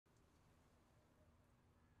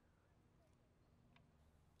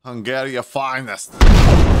Hungarian finest.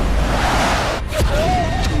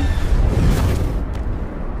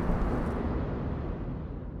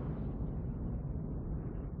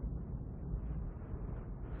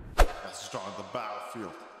 Let's join the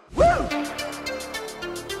battlefield.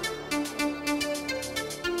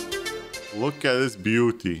 Look at this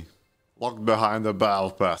beauty. Locked behind the battle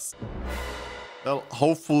pass. Well,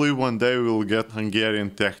 hopefully one day we'll get Hungarian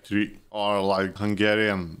Tech 3 or like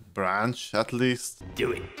Hungarian branch at least.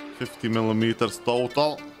 Do it. 50 millimeters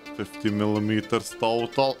total, 50 millimeters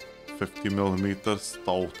total, 50 millimeters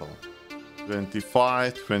total.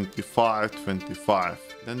 25, 25, 25.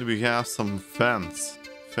 Then we have some fence.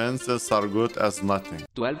 Fences are good as nothing.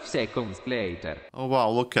 12 seconds later. Oh wow,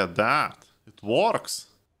 look at that. It works.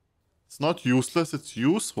 It's not useless, it's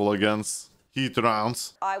useful against heat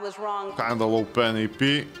rounds. I was wrong. Kinda low pen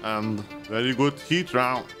AP and very good heat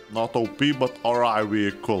round. Not OP but alright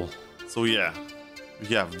vehicle. So yeah, we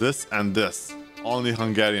have this and this. Only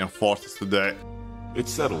Hungarian forces today.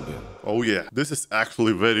 It's settled then. Oh yeah, this is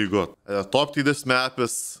actually very good. At the top tier this map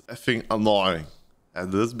is effing annoying.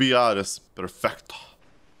 And this BR is perfecto.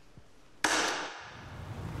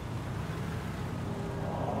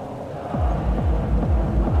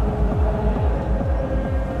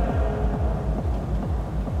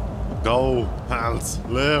 Go, Hans,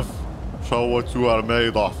 live. Show what you are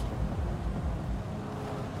made of.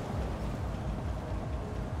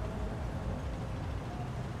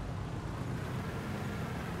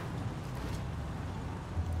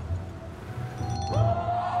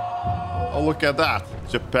 Oh, look at that.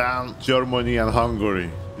 Japan, Germany and Hungary.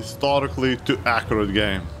 Historically too accurate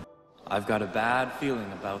game. I've got a bad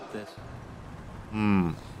feeling about this.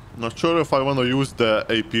 Not sure if I want to use the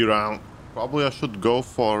AP round. Probably I should go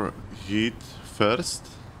for heat first.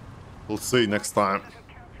 We'll see next time.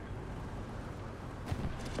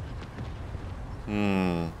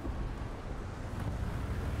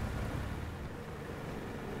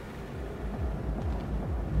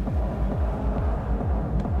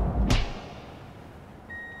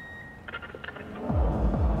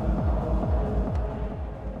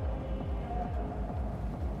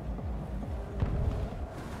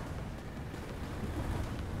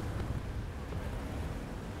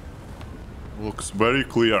 Looks very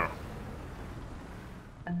clear.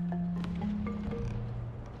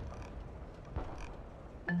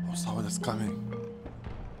 Oh, someone is coming.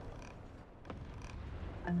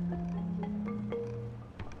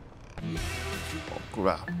 Oh,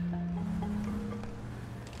 crap.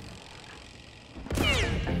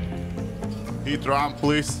 Heat round,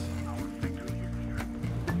 please.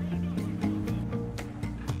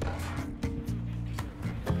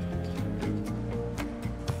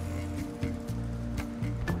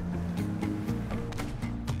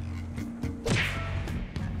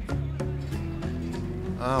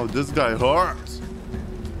 Oh, this guy hurts.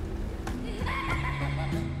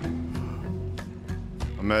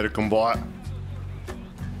 American boy.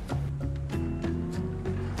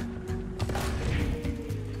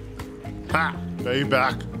 Ha!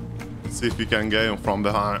 Payback. Let's see if we can get him from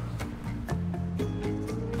behind.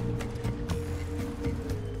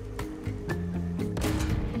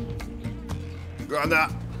 Got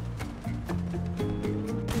that.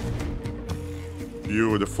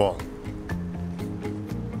 Beautiful.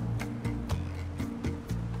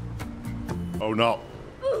 Oh no.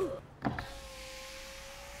 Oh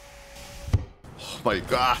my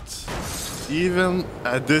god. Even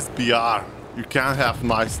at this BR, you can have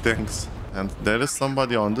nice things. And there is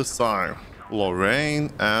somebody on this side.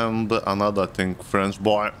 Lorraine and another thing, French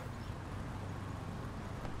boy.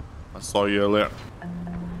 I saw you earlier.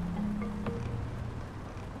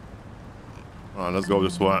 Alright, let's go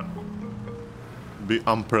this way. Be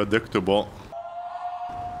unpredictable.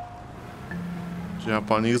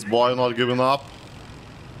 Japanese boy not giving up.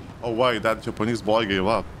 Oh wait, that Japanese boy gave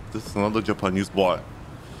up. This is another Japanese boy.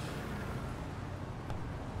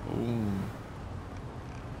 Ooh.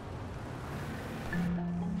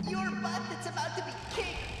 Your butt that's about to be kicked.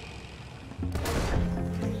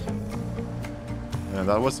 Yeah,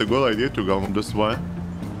 that was a good idea to go this way.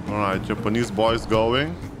 Alright, Japanese boy is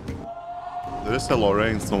going. There is a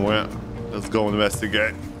Lorraine somewhere. Let's go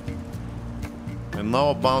investigate. And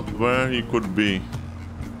now about where he could be.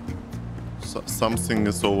 Something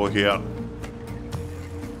is over here.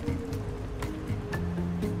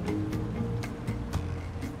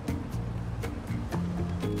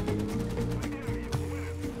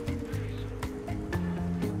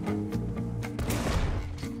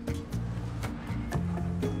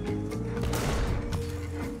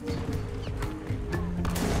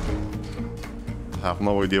 I have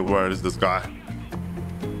no idea where is this guy.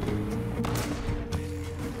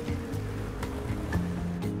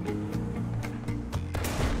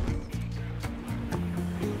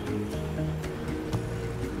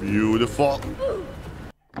 Beautiful.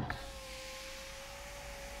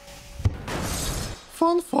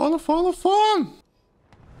 Fun, fun, fun, fun.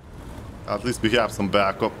 At least we have some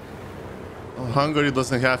backup. Hungary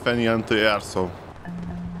doesn't have any anti-air, so...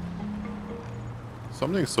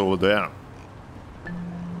 Something's over there.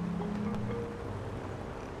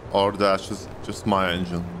 Or that's just my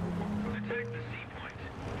engine.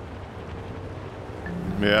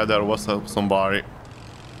 Yeah, there was somebody.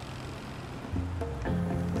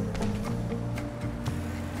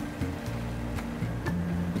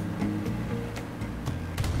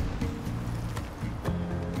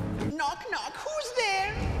 Knock, knock, who's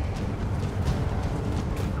there?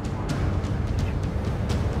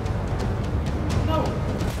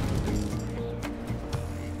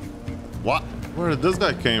 What? Where did this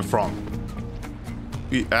guy came from?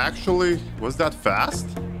 He actually was that fast?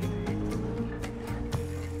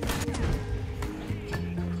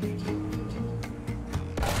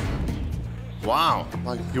 Wow,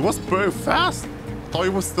 like he was pretty fast. I thought he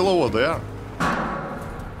was still over there.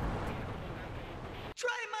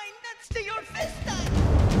 Try my nuts to your fist time.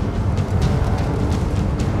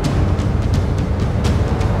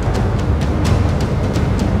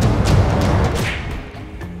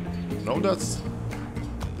 No,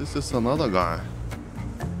 this is another guy.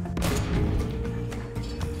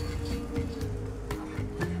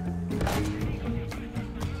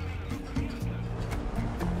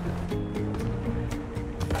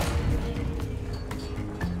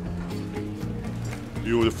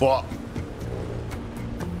 Beautiful.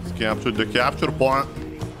 Let's capture the capture point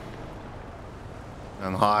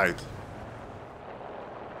and hide.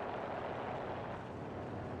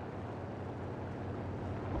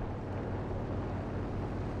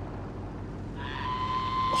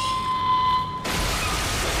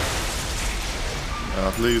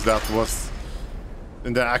 At least that was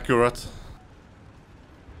inaccurate.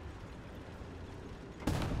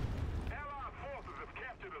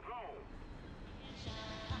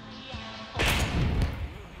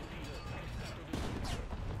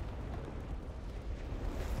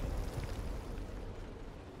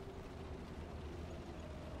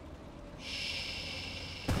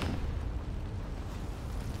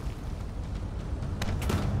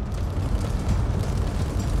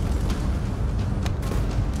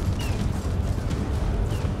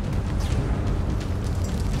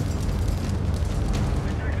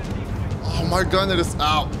 My gunner is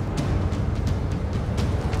out.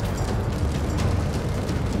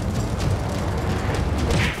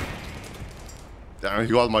 Damn,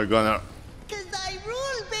 he got my gunner. 'Cause I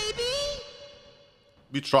rule, baby.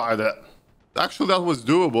 We tried it. Actually, that was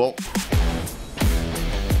doable.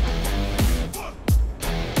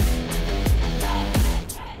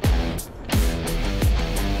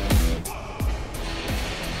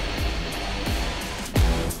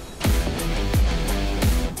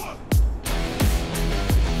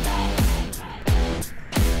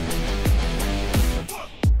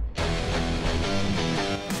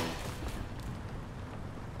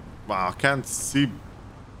 Wow, I can't see.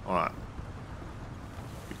 Alright.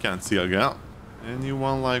 We can't see again.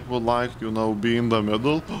 Anyone would like, you know, be in the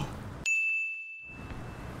middle?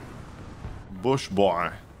 Bush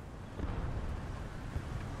boy.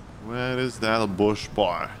 Where is that bush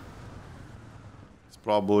boy? It's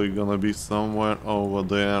probably gonna be somewhere over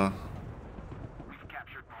there.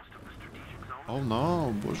 Oh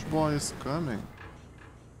no, bush boy is coming.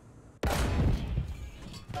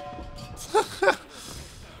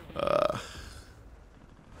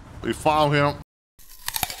 We found him.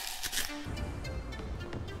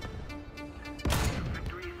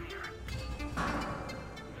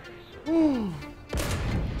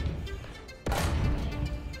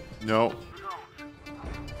 No.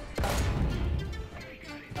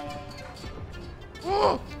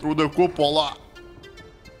 Through the cupola.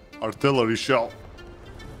 Artillery shell.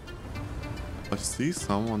 I see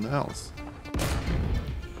someone else.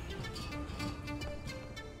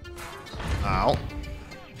 Ow.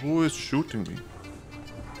 Who is shooting me?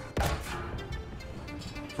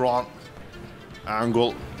 Front.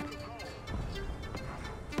 Angle.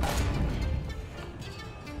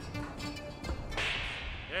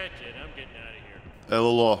 That's it, I'm getting out of here.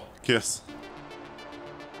 LLO, kiss.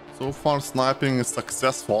 So far sniping is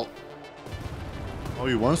successful. Oh,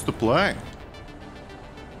 he wants to play.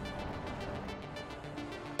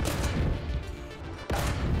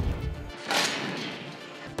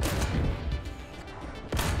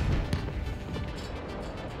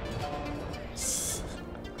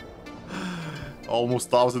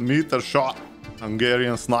 Almost 1,000-meter shot.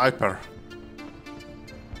 Hungarian sniper.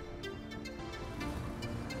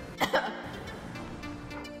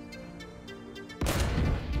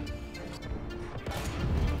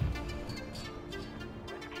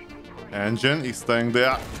 Engine is staying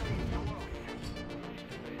there.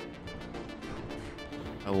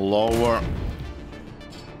 A lower.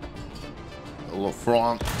 A little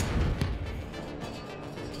front.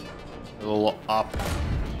 A little up.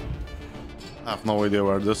 I have no idea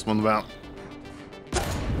where this one went.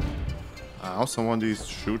 Ow, someone is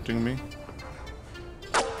shooting me.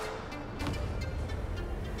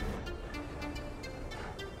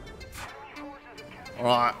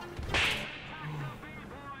 Alright.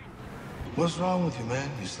 What's wrong with you, man?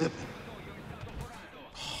 You slipping?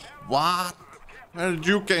 What? Where did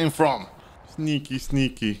you came from? Sneaky,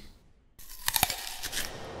 sneaky.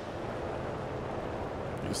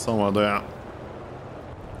 He's somewhere there.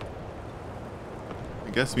 I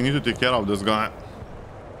guess we need to take care of this guy.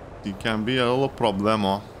 He can be a little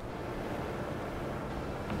problema.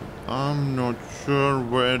 I'm not sure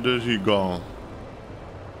where did he go.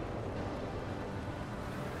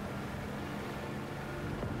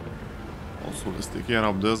 Also, let's take care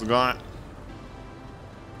of this guy.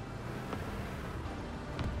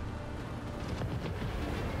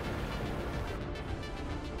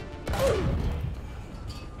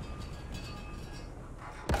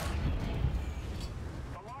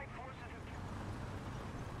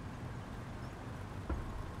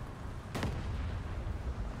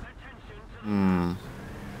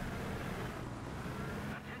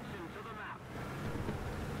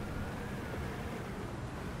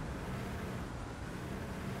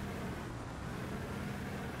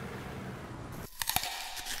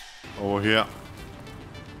 Over here.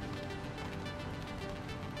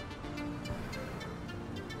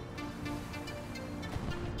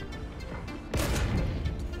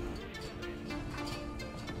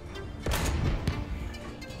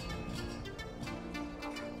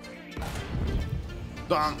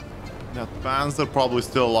 Done. That Panzer probably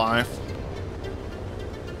still alive.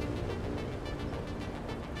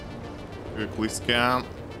 Quickly scan.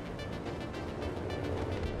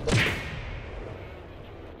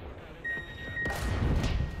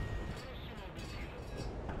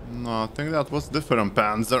 No, I think that was different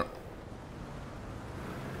Panzer.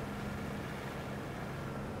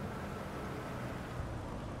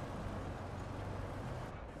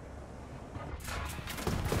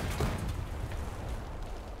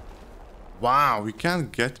 Wow, you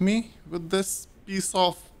can't get me with this piece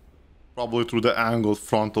of... Probably through the angled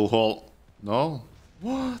frontal hole. No?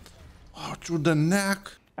 What? Oh, through the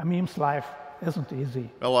neck? A meme's life isn't easy.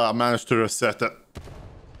 Well, I managed to reset it.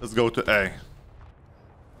 Let's go to A.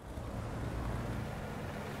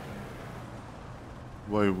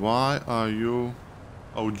 Wait, why are you...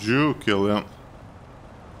 Oh, Jew, kill him.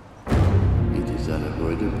 It is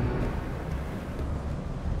unavoidable.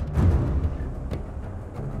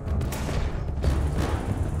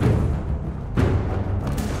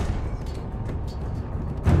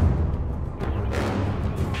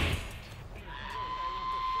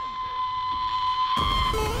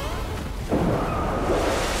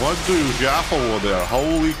 What do you have over there?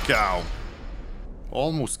 Holy cow.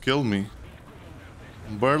 Almost killed me.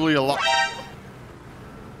 I'm barely alive.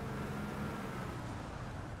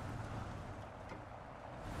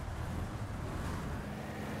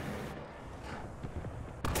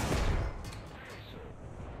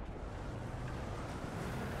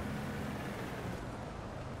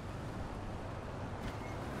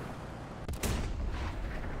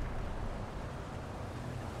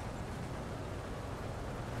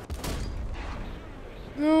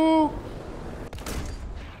 No.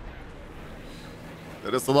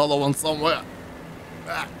 There is another one somewhere.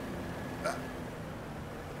 Ah. Ah.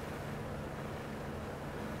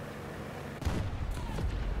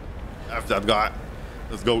 F that guy.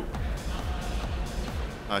 Let's go.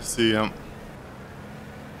 I see him.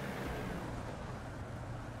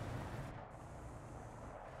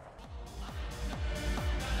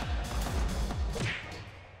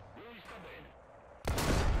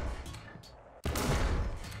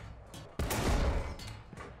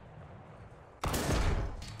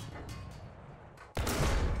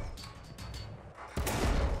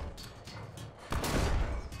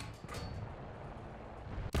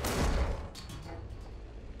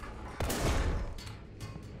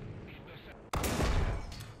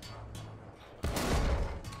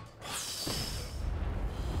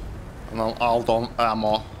 And I'm out on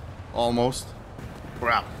ammo. Almost.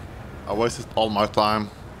 Crap. I wasted all my time.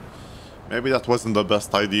 Maybe that wasn't the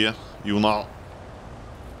best idea. You know.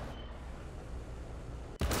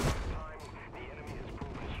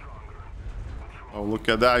 Oh, look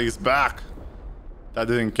at that. He's back. That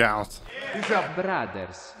didn't count.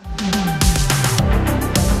 Brothers.